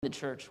the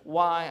church,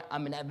 why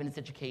I'm in Adventist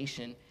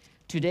education.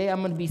 Today I'm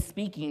going to be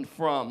speaking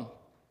from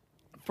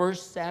 1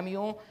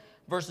 Samuel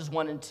verses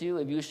 1 and 2,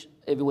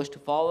 if you wish to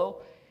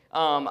follow.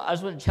 I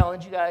just want to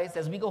challenge you guys,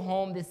 as we go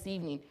home this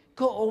evening,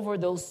 go over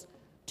those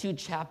two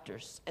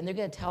chapters, and they're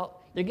going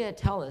to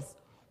tell us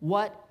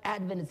what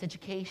Adventist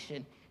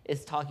education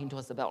is talking to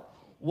us about,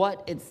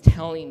 what it's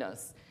telling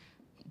us.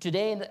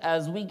 Today,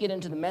 as we get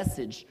into the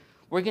message,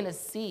 we're going to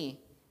see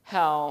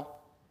how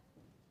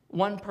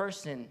one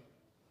person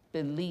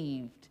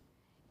believed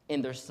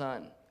in their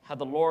son, how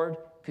the Lord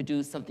could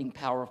do something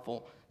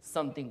powerful,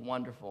 something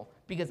wonderful.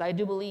 Because I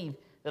do believe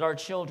that our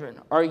children,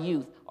 our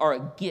youth, are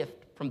a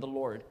gift from the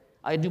Lord.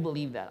 I do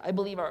believe that. I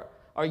believe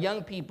our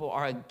young people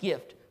are a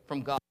gift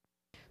from God.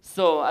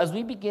 So as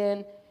we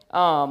begin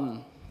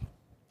the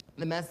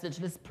message,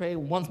 let's pray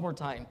once more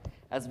time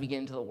as we get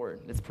into the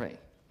Word. Let's pray.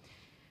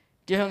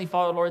 Dear Heavenly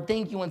Father, Lord,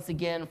 thank you once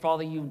again for all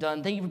that you've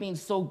done. Thank you for being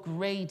so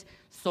great,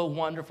 so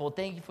wonderful.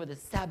 Thank you for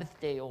this Sabbath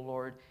day, O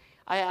Lord.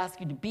 I ask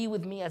you to be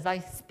with me as I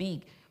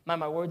speak. May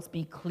my words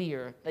be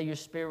clear, that your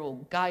Spirit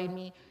will guide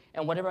me,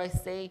 and whatever I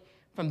say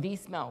from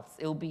these mouths,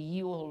 it will be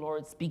you, O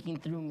Lord, speaking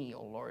through me,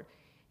 O Lord.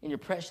 In your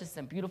precious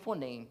and beautiful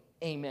name,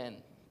 amen.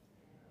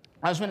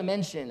 I just want to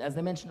mention, as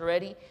I mentioned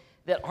already,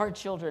 that our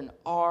children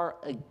are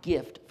a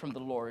gift from the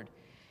Lord.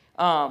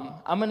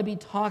 I'm going to be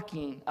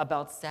talking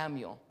about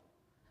Samuel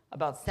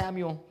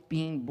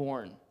being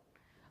born.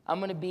 I'm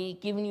going to be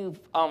giving you,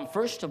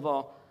 first of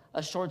all,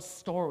 a short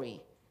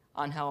story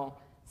on how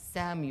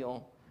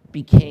Samuel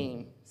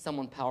became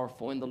someone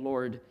powerful in the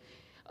Lord.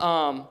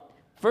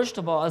 First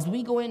of all, as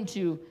we go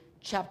into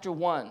chapter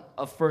 1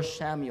 of 1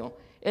 Samuel,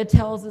 it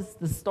tells us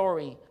the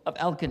story of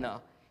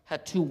Elkanah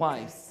had two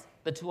wives.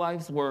 The two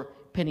wives were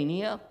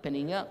Peninnah,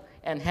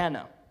 and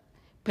Hannah.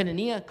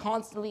 Peninnah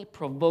constantly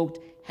provoked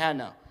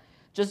Hannah.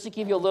 Just to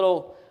give you a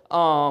little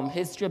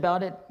history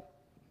about it,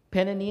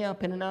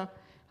 Peninnah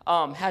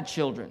had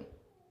children,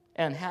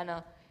 and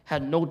Hannah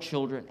had no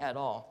children at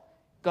all.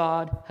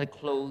 God had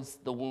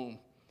closed the womb.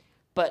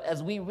 But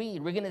as we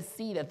read, we're going to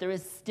see that there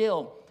is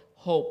still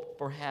hope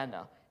for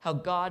Hannah, how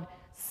God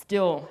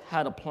still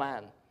had a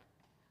plan.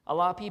 A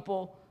lot of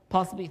people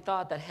possibly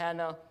thought that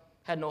Hannah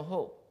had no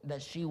hope,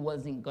 that she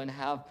wasn't going to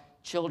have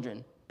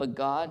children, but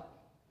God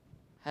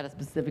had a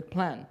specific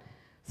plan.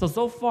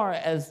 So far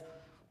as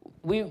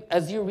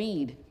you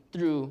read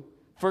through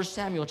 1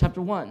 Samuel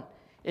chapter 1,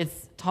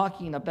 it's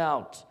talking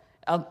about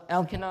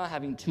Elkanah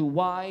having two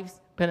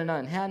wives, Peninnah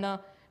and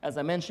Hannah. As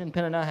I mentioned,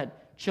 Peninnah had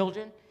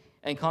children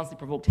and constantly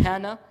provoked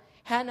Hannah.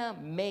 Hannah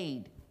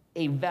made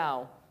a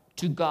vow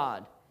to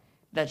God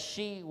that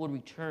she would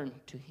return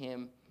to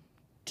him,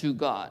 to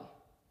God.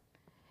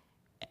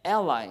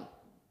 Eli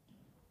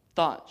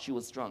thought she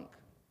was drunk,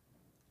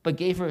 but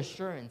gave her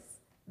assurance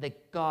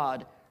that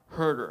God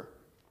heard her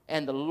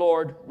and the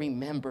Lord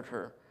remembered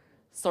her.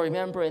 So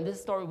remember, in this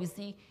story, we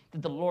see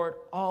that the Lord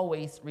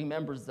always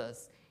remembers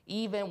us.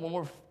 Even when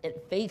we're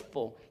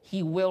faithful,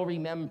 he will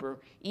remember.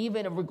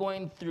 Even if we're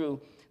going through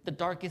the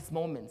darkest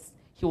moments,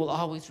 he will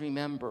always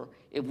remember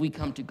if we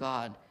come to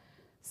God.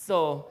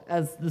 So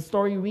as the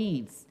story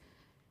reads,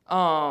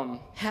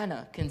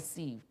 Hannah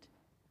conceived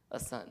a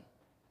son.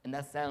 And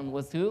that son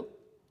was who?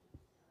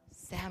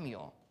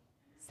 Samuel.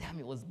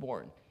 Samuel was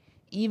born.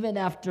 Even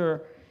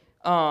after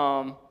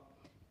God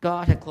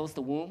had closed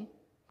the womb,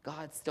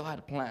 God still had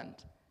a plan.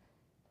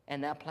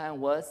 And that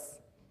plan was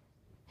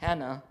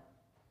Hannah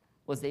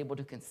was able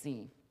to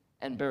conceive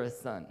and bear a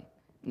son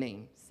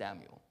named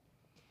Samuel.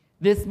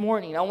 This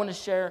morning, I want to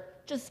share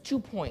just 2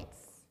 points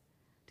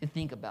to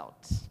think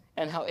about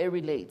and how it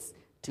relates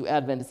to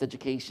Adventist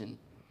education.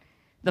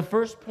 The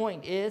first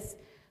point is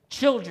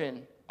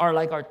children are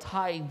like our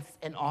tithes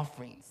and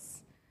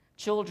offerings.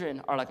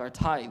 Children are like our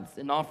tithes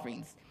and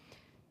offerings.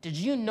 Did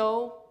you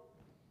know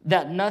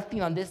that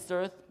nothing on this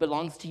earth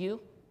belongs to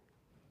you?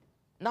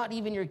 Not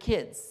even your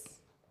kids.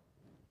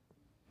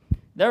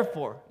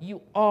 Therefore,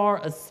 you are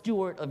a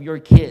steward of your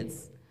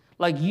kids,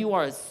 like you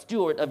are a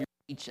steward of your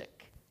paycheck.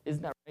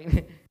 Isn't that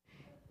right?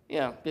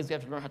 Yeah, because we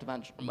have to learn how to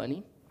manage our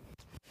money.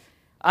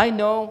 I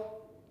know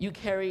you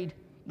carried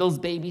those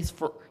babies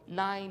for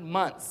 9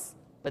 months,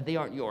 but they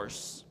aren't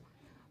yours.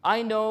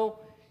 I know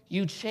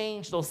you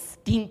changed those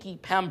stinky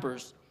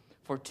Pampers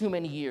for too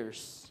many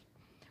years.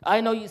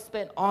 I know you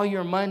spent all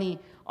your money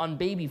on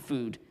baby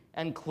food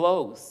and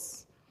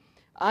clothes.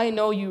 I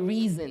know you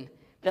reason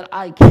that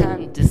I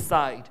can't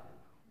decide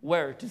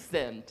where to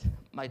send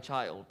my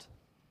child.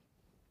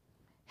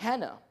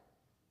 Hannah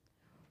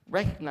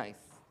recognized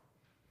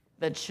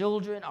that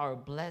children are a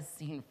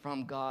blessing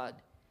from God.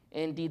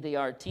 Indeed, they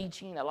are.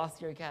 Teaching at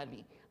Lost Year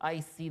Academy, I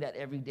see that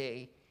every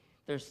day.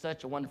 They're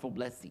such a wonderful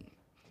blessing.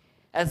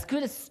 As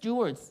good as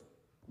stewards,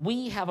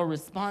 we have a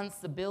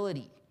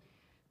responsibility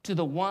to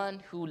the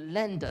one who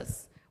lent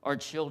us our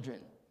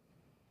children.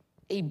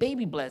 A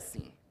baby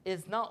blessing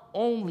is not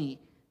only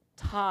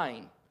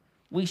time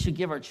we should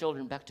give our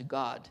children back to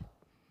God.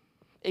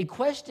 A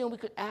question we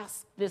could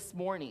ask this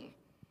morning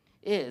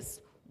is,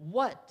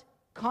 what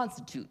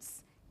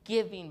constitutes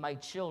giving my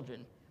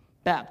children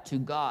back to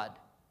God?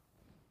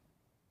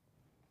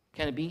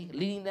 can it be?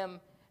 Leading them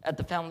at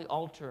the family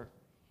altar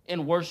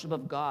in worship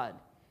of God.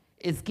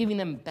 It's giving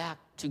them back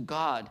to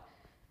God,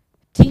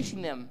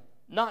 teaching them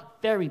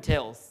not fairy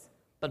tales,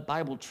 but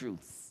Bible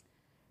truths,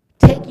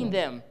 taking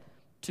them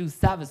to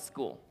Sabbath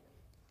school,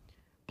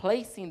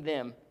 placing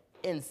them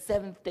in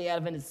Seventh-day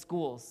Adventist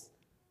schools,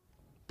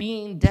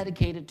 being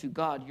dedicated to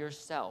God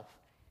yourself,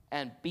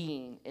 and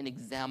being an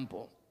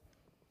example.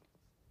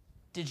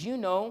 Did you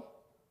know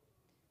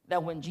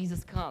that when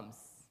Jesus comes,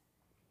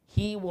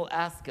 he will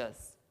ask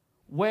us,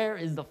 where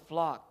is the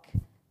flock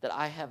that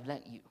I have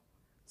lent you?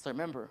 So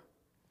remember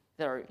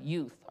that our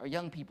youth, our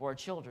young people, our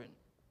children,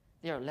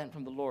 they are lent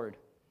from the Lord.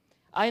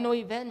 I know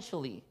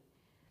eventually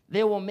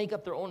they will make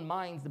up their own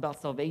minds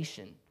about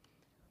salvation.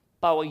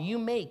 But will you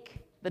make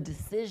the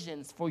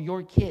decisions for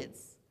your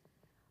kids?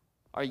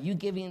 Are you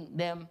giving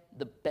them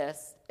the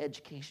best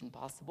education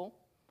possible?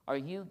 Are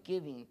you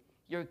giving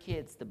your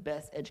kids the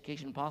best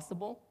education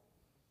possible?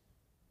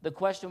 The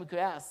question we could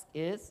ask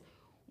is,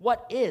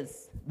 what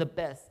is the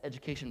best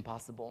education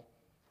possible?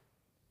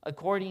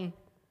 According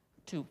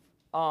to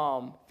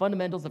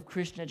Fundamentals of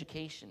Christian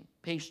Education,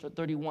 page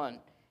 31,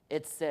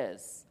 it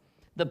says,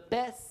 the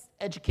best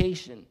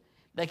education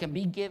that can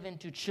be given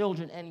to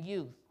children and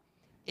youth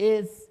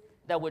is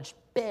that which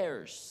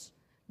bears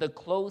the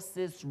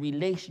closest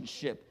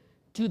relationship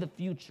to the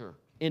future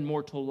in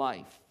mortal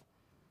life.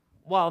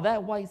 While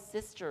that white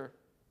sister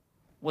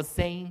was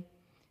saying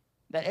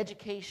that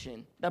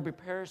education that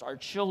prepares our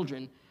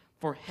children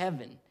for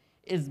heaven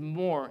is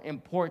more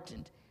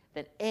important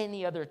than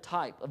any other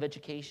type of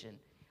education,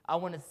 I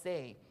want to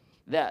say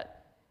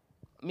that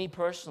me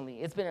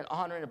personally, it's been an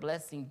honor and a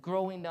blessing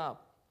growing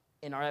up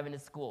in our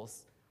Adventist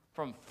schools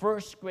from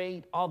first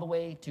grade all the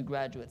way to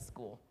graduate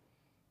school.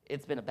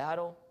 It's been a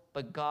battle,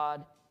 but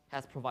God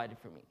has provided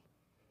for me.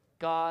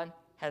 God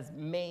has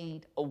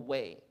made a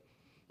way.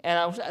 And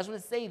I just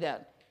want to say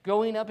that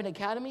growing up in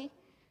academy,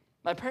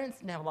 my parents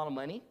didn't have a lot of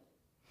money.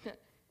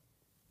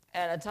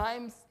 And at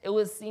times, it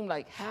would seem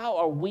like, how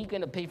are we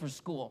going to pay for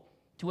school?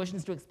 Tuition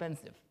is too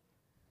expensive.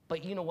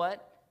 But you know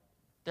what?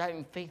 They're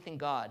having faith in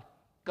God.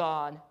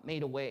 God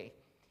made a way.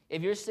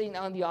 If you're sitting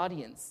out in the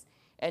audience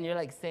and you're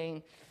like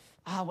saying,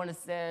 I want to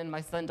send my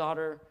son,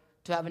 daughter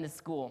to Adventist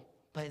school,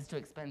 but it's too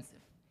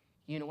expensive.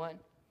 You know what?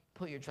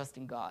 Put your trust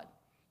in God.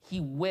 He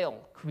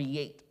will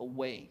create a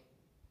way.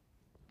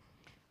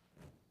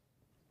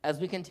 As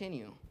we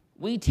continue,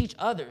 we teach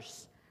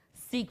others,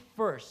 seek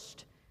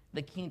first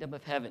the kingdom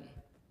of heaven.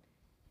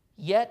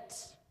 Yet,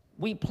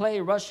 we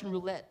play Russian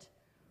roulette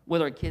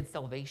with our kids'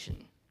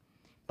 salvation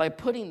by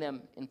putting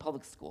them in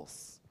public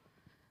schools.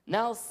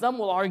 Now, some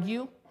will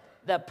argue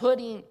that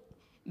putting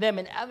them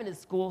in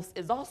Adventist schools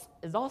is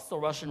also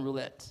Russian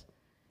roulette.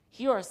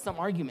 Here are some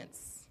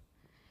arguments.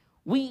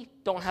 We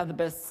don't have the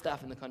best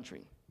staff in the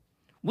country.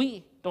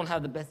 We don't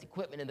have the best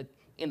equipment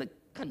in the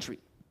country.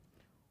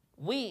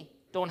 We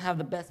don't have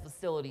the best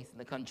facilities in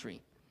the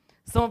country.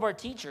 Some of our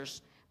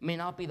teachers may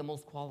not be the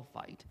most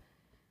qualified.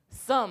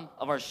 Some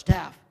of our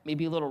staff may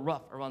be a little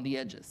rough around the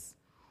edges.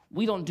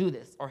 We don't do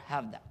this or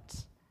have that.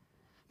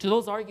 To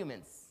those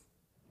arguments,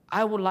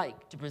 I would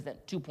like to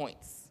present 2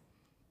 points.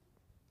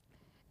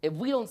 If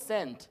we don't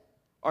send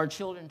our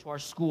children to our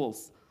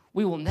schools,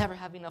 we will never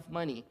have enough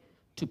money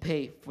to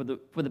pay for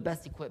the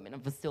best equipment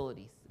and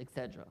facilities,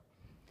 etc.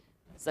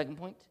 Second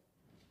point,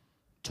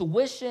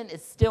 tuition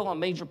is still a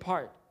major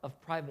part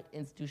of private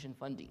institution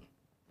funding.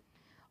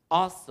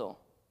 Also,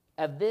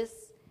 if this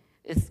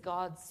is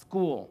God's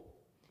school,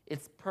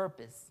 its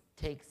purpose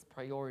takes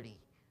priority.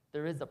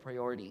 There is a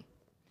priority.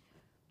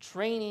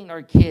 Training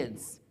our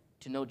kids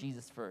to know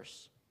Jesus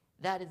first.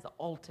 That is the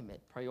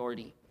ultimate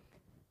priority.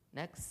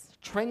 Next,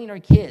 training our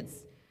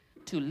kids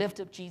to lift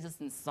up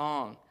Jesus in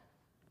song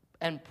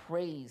and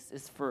praise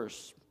is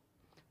first.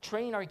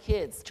 Training our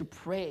kids to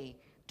pray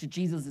to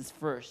Jesus is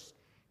first.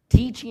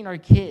 Teaching our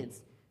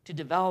kids to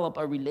develop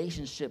a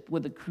relationship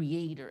with the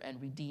Creator and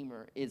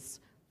Redeemer is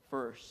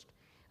first.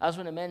 I just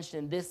want to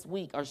mention this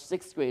week, our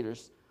 6th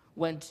graders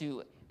went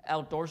to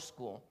outdoor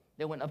school.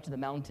 They went up to the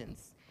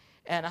mountains.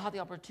 And I had the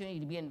opportunity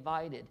to be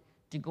invited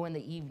to go in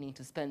the evening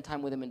to spend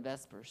time with them in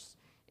Vespers,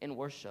 in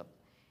worship.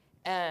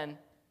 And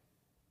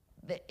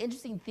the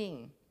interesting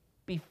thing,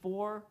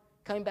 before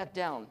coming back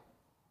down,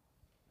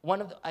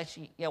 one of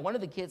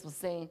the kids was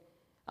saying,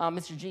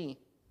 Mr. G,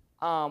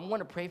 I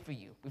want to pray for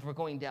you before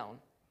going down.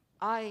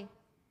 I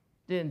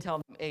didn't tell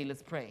them, hey,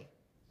 let's pray.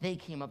 They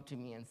came up to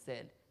me and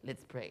said,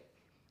 let's pray.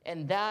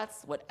 And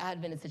that's what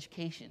Adventist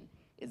education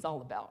is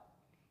all about.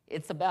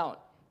 It's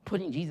about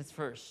putting Jesus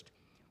first.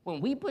 When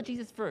we put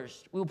Jesus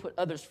first, we will put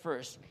others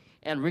first,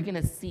 and we're going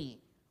to see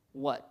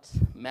what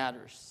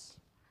matters.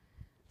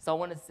 So I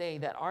want to say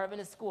that our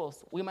Adventist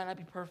schools, we might not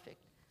be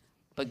perfect,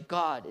 but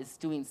God is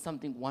doing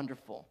something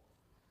wonderful.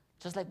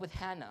 Just like with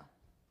Hannah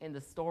in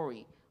the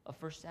story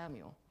of 1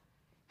 Samuel,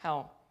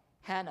 how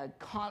Hannah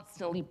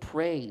constantly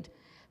prayed,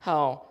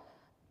 how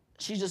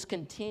she just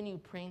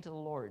continued praying to the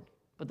Lord,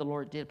 but the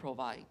Lord did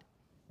provide.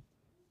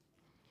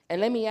 And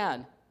let me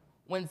add,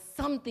 when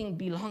something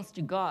belongs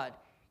to God,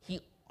 He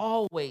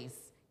always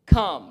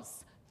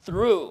comes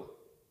through.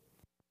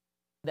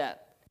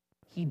 that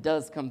he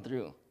does come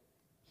through.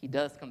 He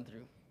does come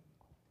through.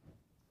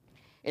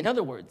 In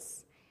other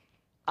words,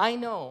 I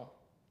know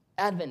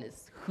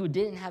Adventists who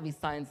didn't have a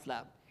science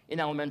lab in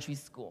elementary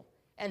school,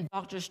 and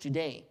doctors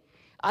today.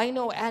 I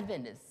know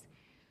Adventists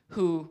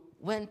who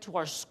went to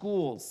our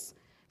schools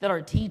that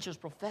are teachers,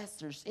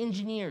 professors,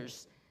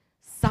 engineers,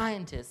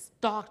 scientists,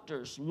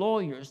 doctors,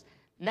 lawyers,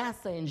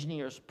 NASA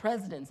engineers,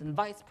 presidents, and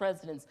vice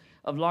presidents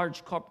of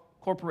large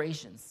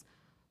corporations.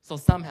 So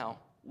somehow,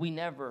 we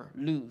never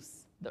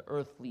lose the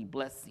earthly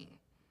blessing.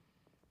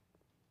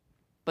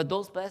 But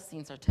those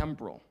blessings are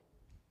temporal.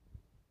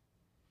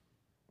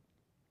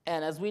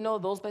 And as we know,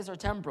 those blessings are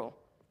temporal.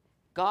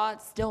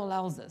 God still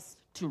allows us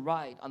to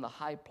ride on the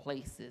high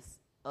places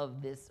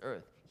of this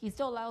earth. He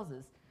still allows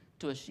us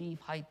to achieve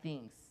high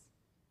things,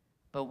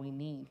 but we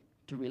need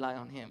to rely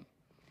on him.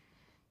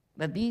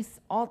 But these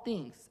all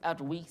things,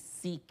 after we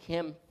seek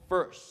him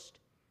first,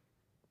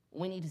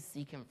 we need to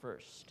seek him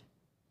first.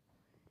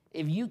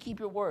 If you keep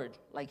your word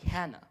like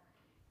Hannah,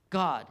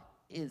 God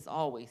is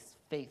always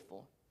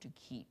faithful to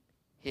keep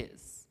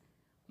his.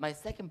 My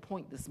second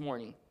point this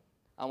morning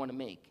I want to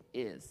make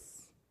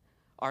is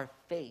our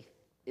faith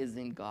is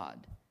in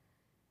God.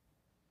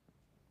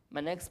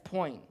 My next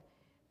point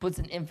puts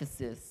an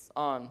emphasis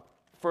on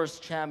 1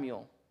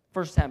 Samuel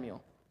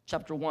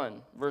chapter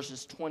 1,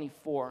 verses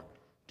 24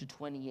 to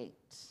 28.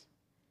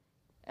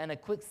 And a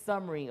quick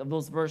summary of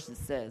those verses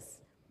says,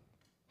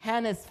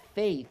 Hannah's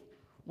faith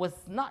was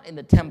not in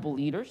the temple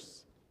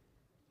leaders,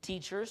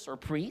 teachers, or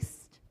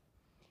priests.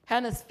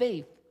 Hannah's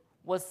faith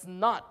was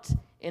not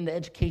in the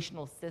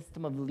educational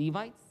system of the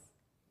Levites.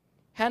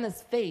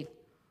 Hannah's faith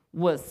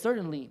was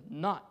certainly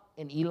not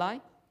in Eli,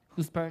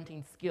 whose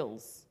parenting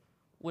skills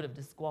would have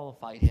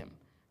disqualified him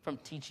from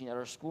teaching at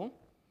our school.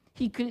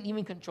 He couldn't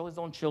even control his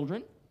own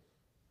children.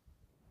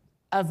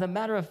 As a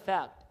matter of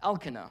fact,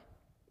 Elkanah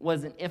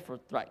was an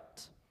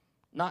Ephrathite,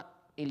 not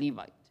a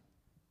Levite.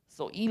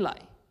 So Eli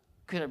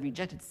could have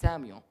rejected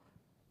Samuel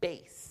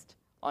based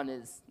on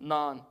his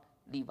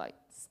non-Levite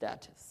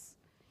status.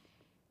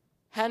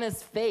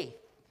 Hannah's faith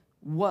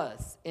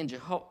was in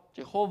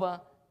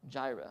Jehovah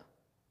Jireh.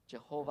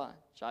 Jehovah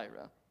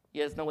Jireh.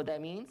 You guys know what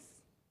that means?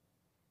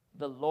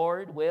 The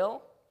Lord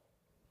will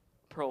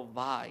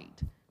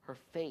provide. Her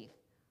faith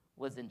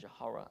was in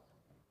Jehovah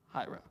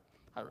Jireh.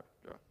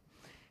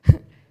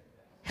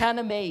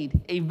 Hannah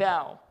made a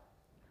vow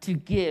to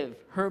give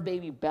her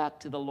baby back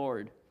to the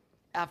Lord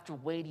after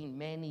waiting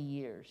many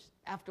years.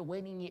 After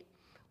waiting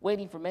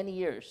for many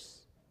years,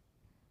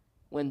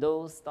 when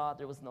those thought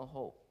there was no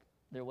hope,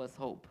 there was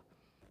hope.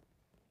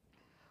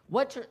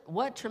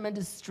 What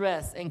tremendous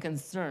stress and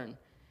concern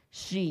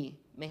she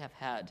may have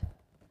had.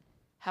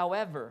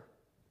 However,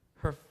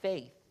 her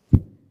faith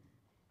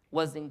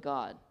was in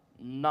God,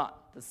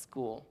 not the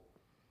school.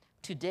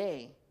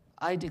 Today,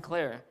 I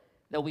declare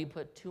that we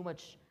put too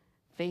much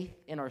faith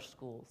in our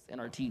schools, in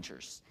our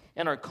teachers,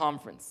 in our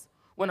conference,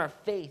 when our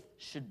faith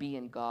should be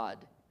in God.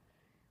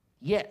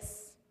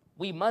 Yes,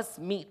 we must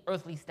meet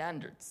earthly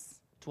standards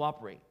to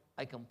operate.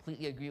 I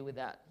completely agree with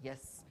that.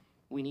 Yes,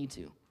 we need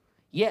to.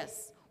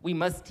 Yes, we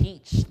must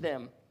teach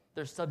them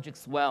their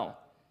subjects well.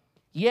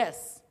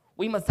 Yes,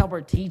 we must help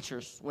our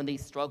teachers when they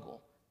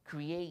struggle.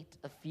 Create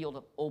a field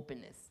of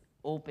openness,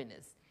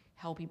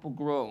 help people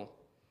grow.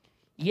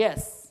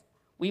 Yes,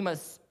 we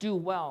must do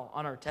well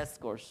on our test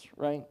scores,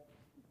 right?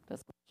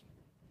 Test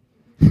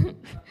scores.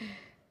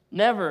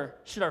 Never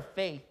should our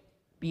faith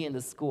be in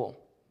the school.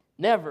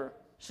 Never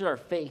should our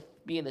faith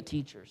be in the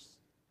teachers.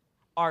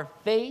 Our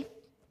faith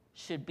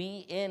should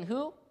be in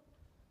who?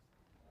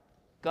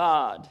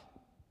 God.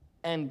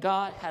 And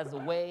God has a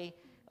way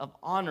of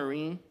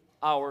honoring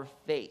our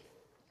faith.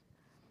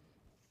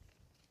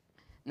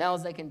 Now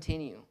as I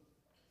continue,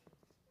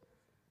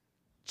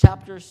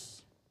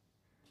 chapters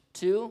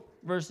 2,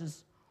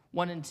 verses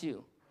 1 and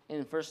 2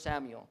 in 1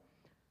 Samuel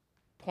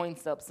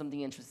points up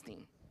something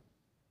interesting.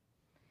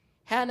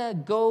 Hannah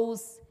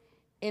goes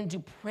into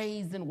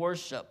praise and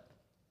worship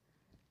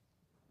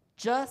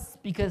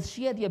just because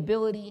she had the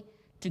ability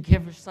to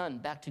give her son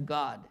back to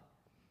God.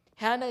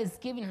 Hannah is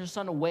giving her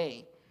son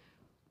away,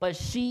 but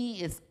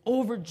she is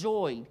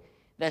overjoyed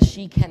that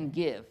she can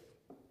give.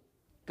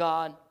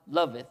 God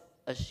loveth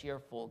a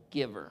cheerful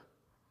giver.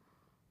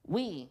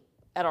 We,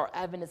 at our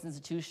Adventist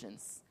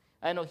institutions,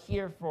 I know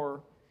here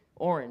for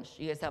Orange,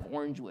 you guys have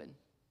Orangewood,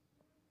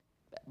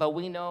 but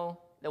we know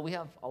that we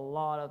have a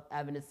lot of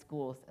Adventist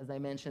schools, as I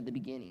mentioned at the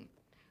beginning.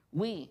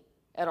 We,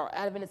 at our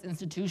Adventist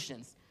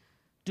institutions,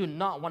 do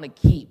not want to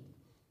keep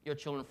your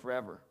children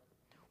forever.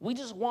 We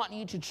just want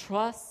you to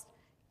trust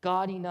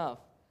God enough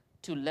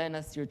to lend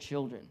us your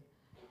children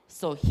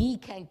so he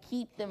can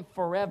keep them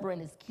forever in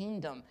his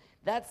kingdom.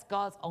 That's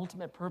God's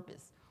ultimate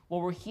purpose.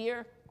 While we're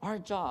here, our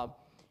job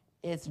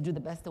is to do the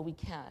best that we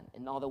can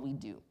in all that we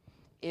do.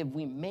 If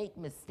we make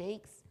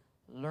mistakes,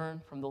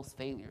 learn from those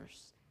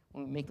failures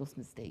when we make those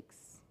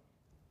mistakes.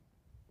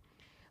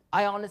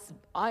 I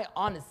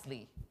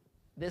honestly,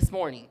 this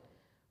morning,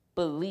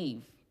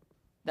 believe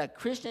that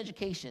Christian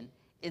education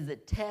is a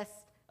test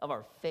of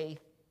our faith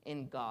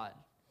in God.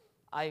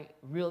 I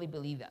really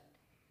believe that.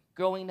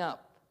 Growing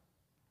up,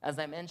 as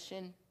I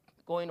mentioned,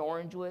 going to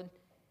Orangewood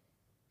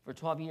for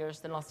 12 years,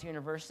 then La Sierra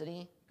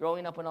University,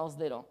 growing up when I was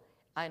little,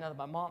 I know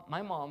that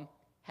my mom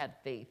had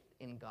faith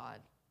in God,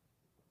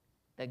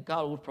 that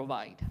God would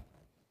provide.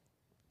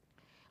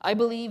 I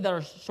believe that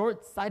our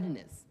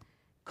short-sightedness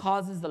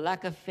causes the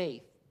lack of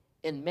faith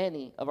in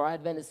many of our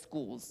Adventist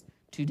schools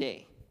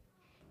today.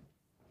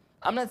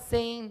 I'm not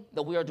saying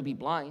that we are to be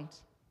blind.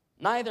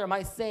 Neither am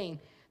I saying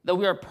that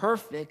we are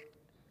perfect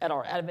at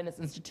our Adventist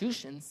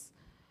institutions.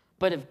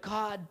 But if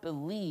God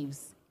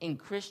believes in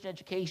Christian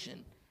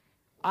education,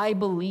 I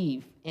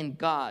believe in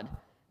God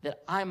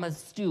that I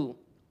must do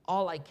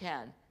all I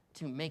can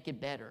to make it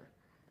better.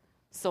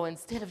 So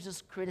instead of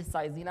just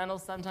criticizing, I know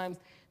sometimes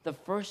the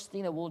first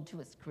thing that we'll do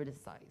is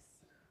criticize,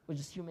 which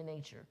is human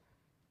nature.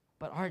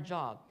 But our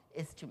job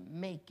is to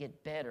make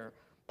it better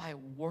by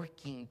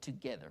working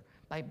together,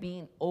 by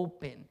being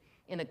open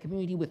in a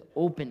community with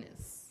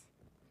openness.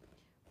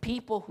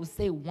 People who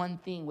say one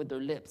thing with their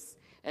lips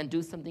and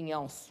do something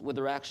else with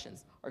their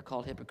actions are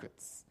called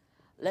hypocrites.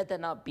 Let that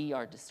not be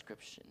our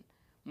description.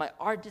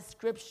 Our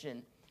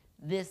description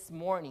this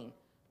morning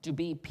to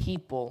be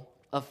people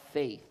of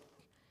faith.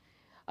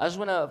 I just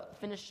want to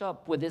finish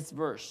up with this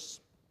verse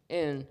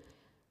in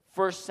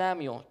 1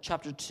 Samuel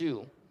chapter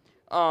 2,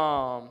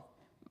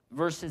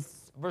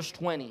 verse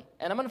 20.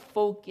 And I'm going to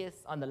focus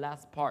on the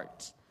last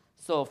part.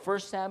 So 1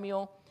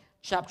 Samuel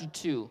chapter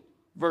 2,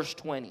 verse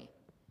 20.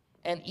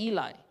 And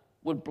Eli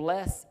would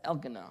bless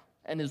Elkanah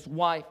and his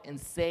wife and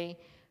say,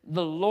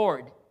 "The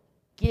Lord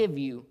give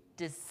you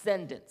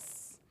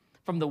descendants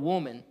from the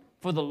woman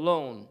for the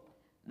loan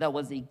that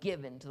was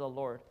given to the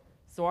Lord."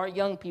 So our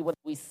young people that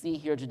we see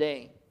here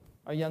today,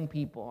 our young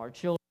people, our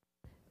children,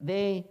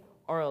 they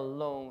are a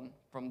loan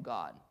from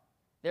God.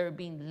 They're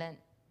being lent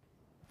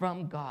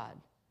from God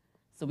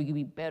so we can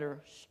be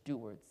better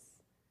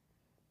stewards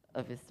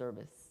of his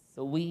service.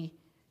 So we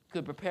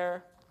could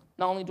prepare,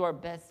 not only do our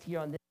best here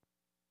on this,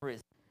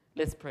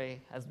 let's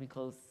pray as we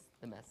close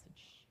the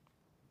message.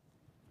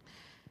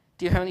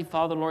 Dear Heavenly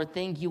Father, Lord,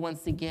 thank you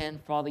once again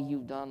for all that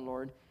you've done,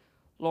 Lord.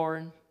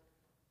 Lord,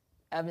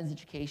 Adventist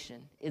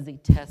education is a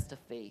test of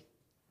faith.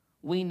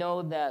 We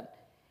know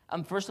that,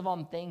 first of all,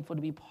 I'm thankful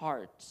to be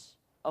part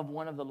of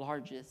one of the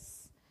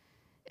largest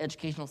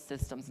educational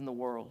systems in the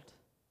world.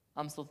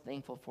 I'm so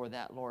thankful for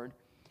that, Lord.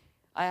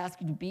 I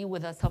ask you to be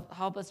with us.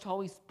 Help us to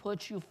always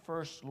put you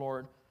first,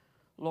 Lord.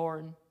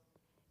 Lord,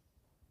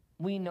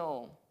 we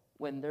know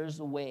when there's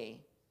a way,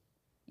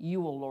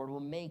 you, oh Lord, will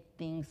make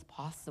things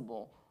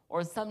possible.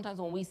 Or sometimes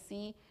when we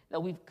see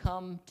that we've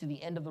come to the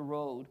end of the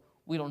road,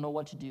 we don't know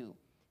what to do,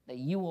 that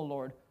you, oh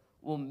Lord,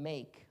 will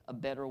make a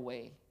better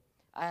way.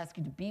 I ask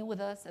you to be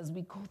with us as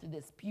we go through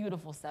this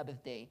beautiful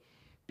Sabbath day.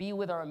 Be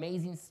with our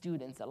amazing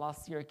students at La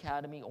Sierra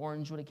Academy,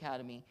 Orangewood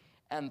Academy,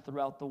 and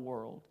throughout the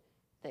world,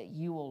 that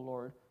you, oh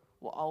Lord,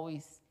 will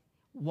always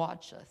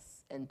watch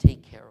us and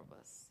take care of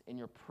us. In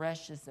your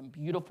precious and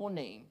beautiful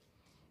name,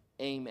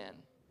 amen.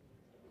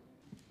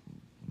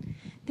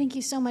 Thank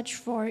you so much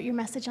for your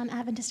message on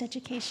Adventist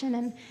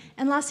education.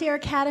 And La Sierra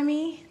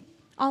Academy,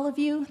 all of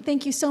you,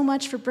 thank you so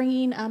much for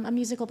bringing a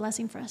musical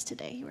blessing for us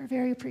today. You were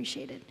very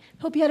appreciated.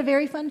 Hope you had a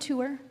very fun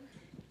tour.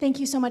 Thank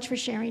you so much for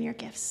sharing your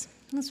gifts.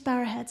 Let's bow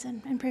our heads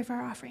and pray for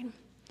our offering.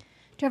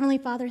 Dear Heavenly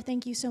Father,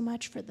 thank you so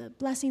much for the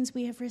blessings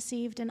we have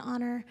received and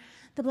honor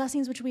the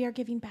blessings which we are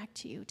giving back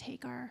to you.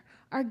 Take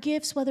our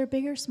gifts, whether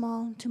big or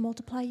small, to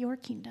multiply your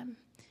kingdom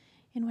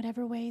in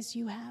whatever ways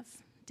you have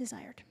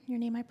desired. In your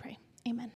name I pray. Amen.